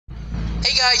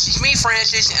Hey guys, it's me,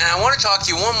 Francis, and I want to talk to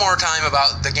you one more time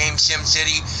about the game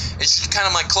SimCity. It's kind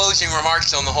of my closing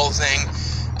remarks on the whole thing.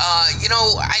 I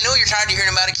know you're tired of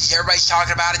hearing about it because everybody's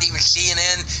talking about it. Even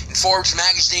CNN and Forbes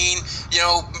magazine,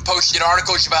 posted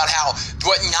articles about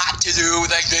what not to do.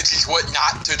 Like, this is what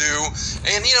not to do.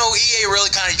 And, EA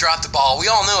really kind of dropped the ball. We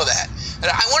all know that.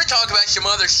 And I want to talk about some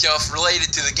other stuff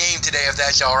related to the game today, if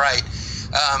that's all right.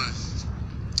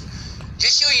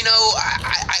 Just so you know,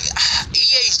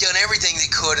 EA's done everything they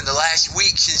could in the last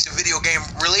week since the video game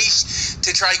release to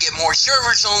try to get more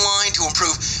servers online, to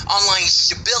improve online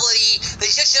stability. They've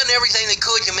just done everything they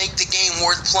could to make the game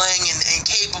worth playing and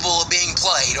capable of being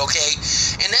played, okay?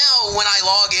 And now, when I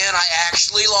log in, I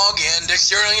actually log in. There's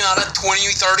certainly not a 20,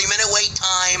 30-minute wait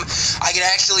time. I can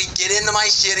actually get into my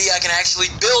city. I can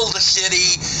actually build a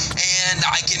city, and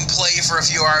I can play for a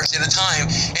few hours at a time.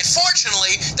 And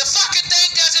fortunately, the fucking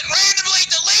thing doesn't randomly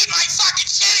delete my fucking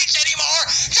cities anymore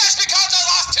just because I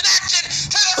lost connection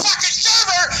to the fucking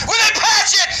server when they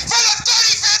patch it for the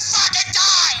 35th fucking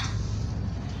time!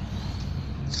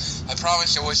 I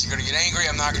promise I wasn't going to get angry.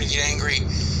 I'm not going to get angry.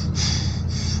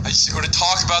 I'm just going to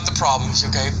talk about the problems,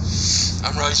 okay?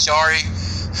 I'm really sorry.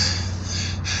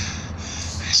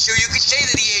 So you could say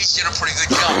that EA's done a pretty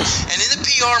good job. And in the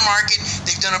PR market,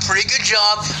 they've done a pretty good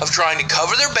job of trying to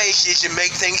cover their bases and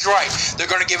make things right. They're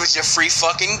going to give us a free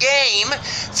fucking game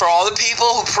for all the people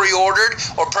who pre-ordered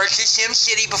or purchased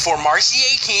SimCity before March the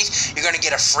 18th. You're going to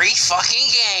get a free fucking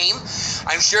game.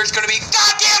 I'm sure it's going to be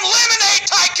goddamn Lemonade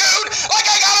Tycoon like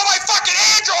I got on my fucking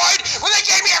Android when they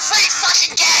gave me a free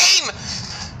fucking game.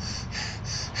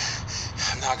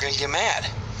 I'm not going to get mad.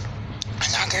 I'm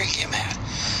not going to get mad.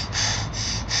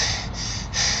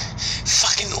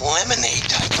 Fucking Lemonade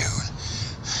Tycoon.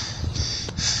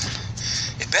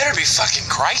 It better be fucking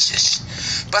Crisis.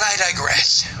 But I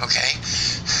digress, okay?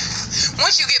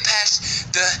 Once you get past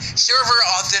the server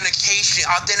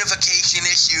authentication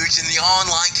issues and the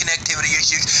online connectivity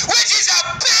issues, which is a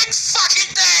big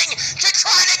fucking thing to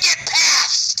try to get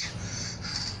past,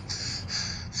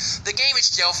 the game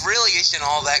itself really isn't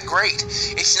all that great.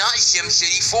 It's not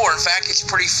SimCity 4. In fact, it's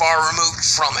pretty far removed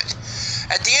from it.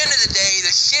 At the end of the day,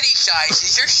 the city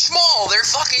sizes, they're small, they're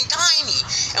fucking tiny.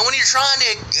 And when you're trying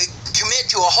to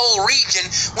commit to a whole region,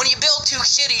 when you build two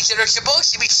cities that are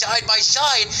supposed to be side by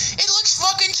side, it looks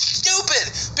fucking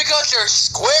stupid. Because they're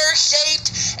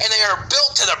square-shaped, and they are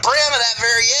built to the brim of that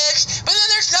very edge, but then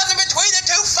there's nothing between the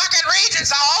two fucking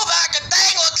regions. The whole fucking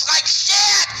thing looks like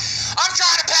shit. I'm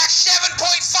trying to pack 7.5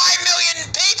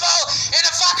 million people in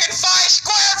a fucking 5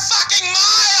 square fucking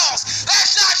miles.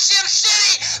 That's not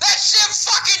SimCity. That's Sim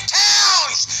fucking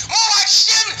Towns. More like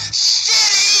Sim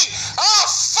City. Oh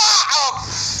fuck. Oh.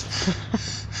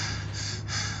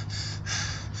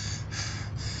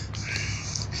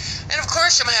 And of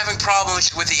course I'm having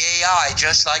problems with the AI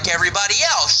just like everybody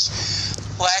else.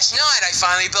 Last night I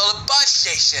finally built a bus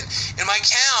station in my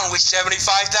town with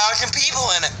 75,000 people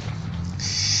in it.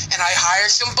 And I hire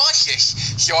some buses.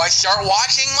 So I start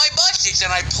watching my buses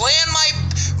and I plan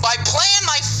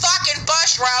my fucking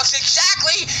bus routes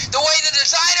exactly the way the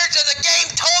designers of the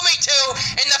game told me to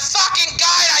in the fucking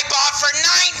guide I bought for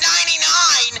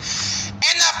 $9.99.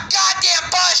 And the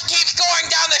goddamn bus keeps going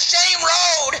down the same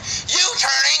road,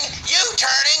 U-turning,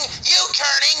 U-turning,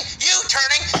 U-turning,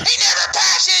 U-turning. He never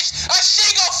passes a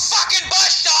single fucking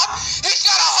bus stop. He's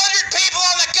got 100 people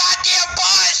on the goddamn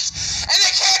bus, and they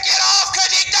can't get off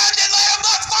because he doesn't let them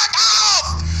the fuck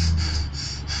off.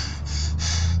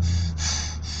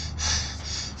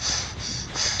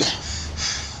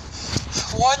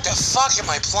 What the fuck am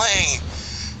I playing?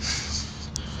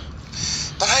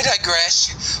 But I digress.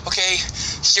 Okay,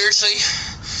 seriously,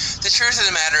 the truth of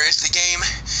the matter is the game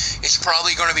is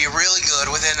probably going to be really good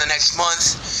within the next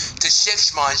month to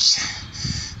 6 months.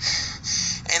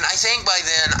 And I think by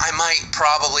then I might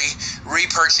probably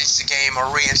repurchase the game or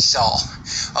reinstall.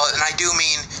 And I do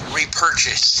mean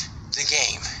repurchase the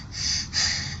game.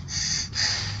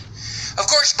 Of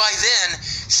course, by then,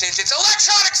 since it's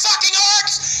Electronic fucking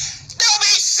Arts, there'll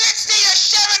be $60 to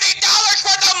 $70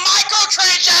 worth of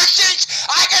microtransactions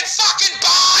I can fucking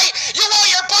buy. You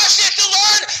want your buses to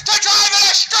learn to drive in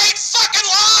a straight fucking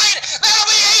line? That'll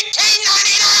be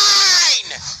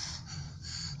 $18.99.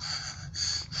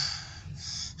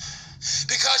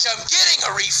 Because I'm getting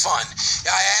a refund.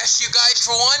 I asked you guys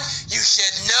for one. You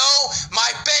said no. My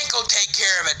bank will take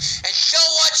care of it. And so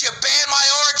what? You banned my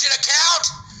Origin account?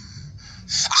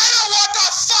 I don't want